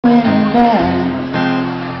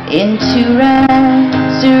back into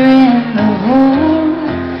rags or in the hole,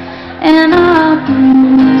 and our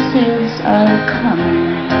bruises are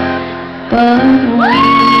coming, but we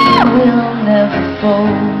will never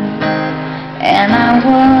fold. And I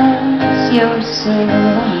was your silver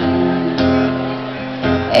lining,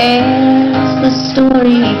 as the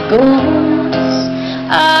story goes.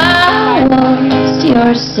 I was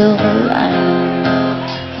your silver lining,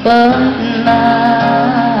 but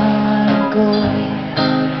now I go.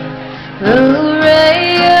 Hooray,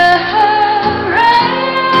 hooray,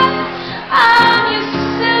 I'm your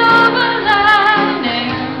silver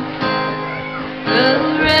lining.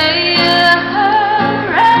 Hooray,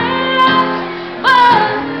 hooray,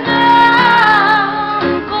 but now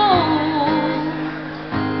I'm gone.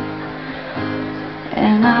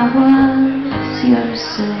 And I was your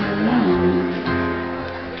silver lining.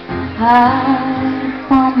 I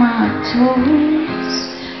on my toes,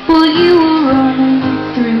 while you were running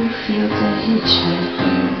through fields of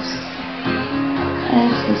hitchhikers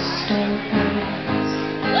as the storm passed.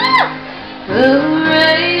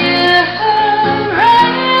 Hooray, hooray,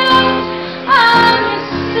 I'm your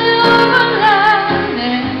silver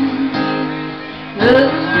lining.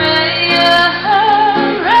 Hooray,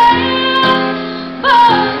 hooray,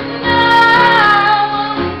 but now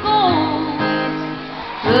I'm gone.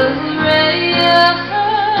 Hooray,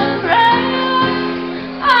 hooray,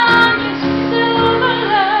 I'm your silver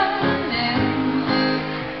lining.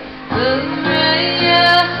 Hooray,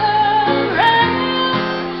 hooray,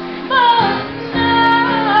 but now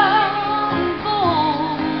I'm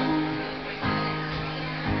gone.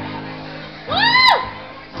 Woo!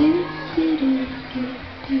 Do do do do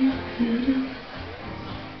do do do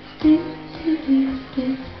do do do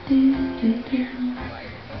do do do.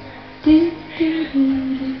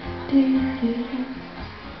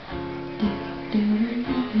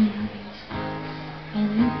 And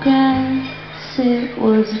the grass, it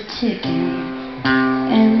was a-ticking,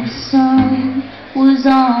 and the sun was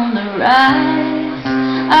on the rise.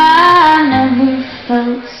 I never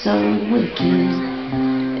felt so wicked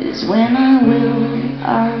as when I willed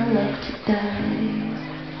our love to die.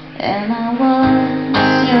 And I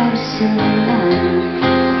was your silver lining,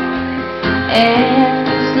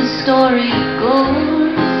 as the story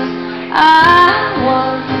goes. I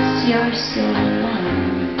was your silver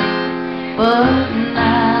lining, but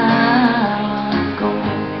now I'm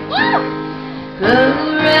gone.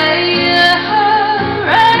 Hooray,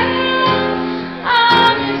 hooray,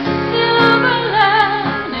 I'm your silver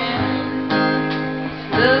lining.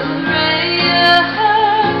 Hooray,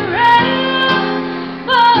 hooray,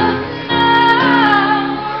 but now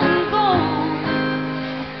I'm gone.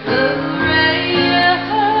 Hooray,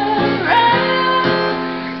 hooray,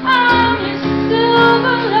 I'm your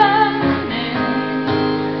silver lining.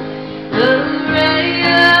 Hooray,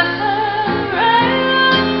 hooray,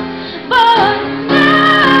 but now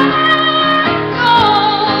I'm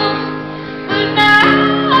gone. But now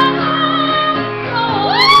I'm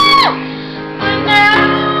gone. But now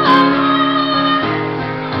I'm gone.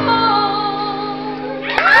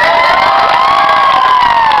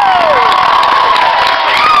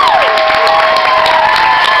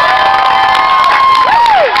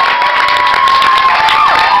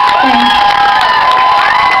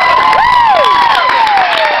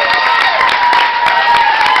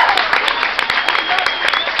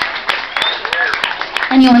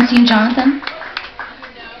 Anyone seen Jonathan?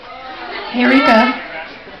 Here we go.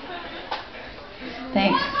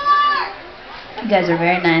 Thanks. You guys are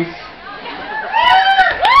very nice.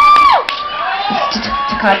 This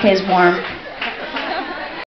Tecate is warm.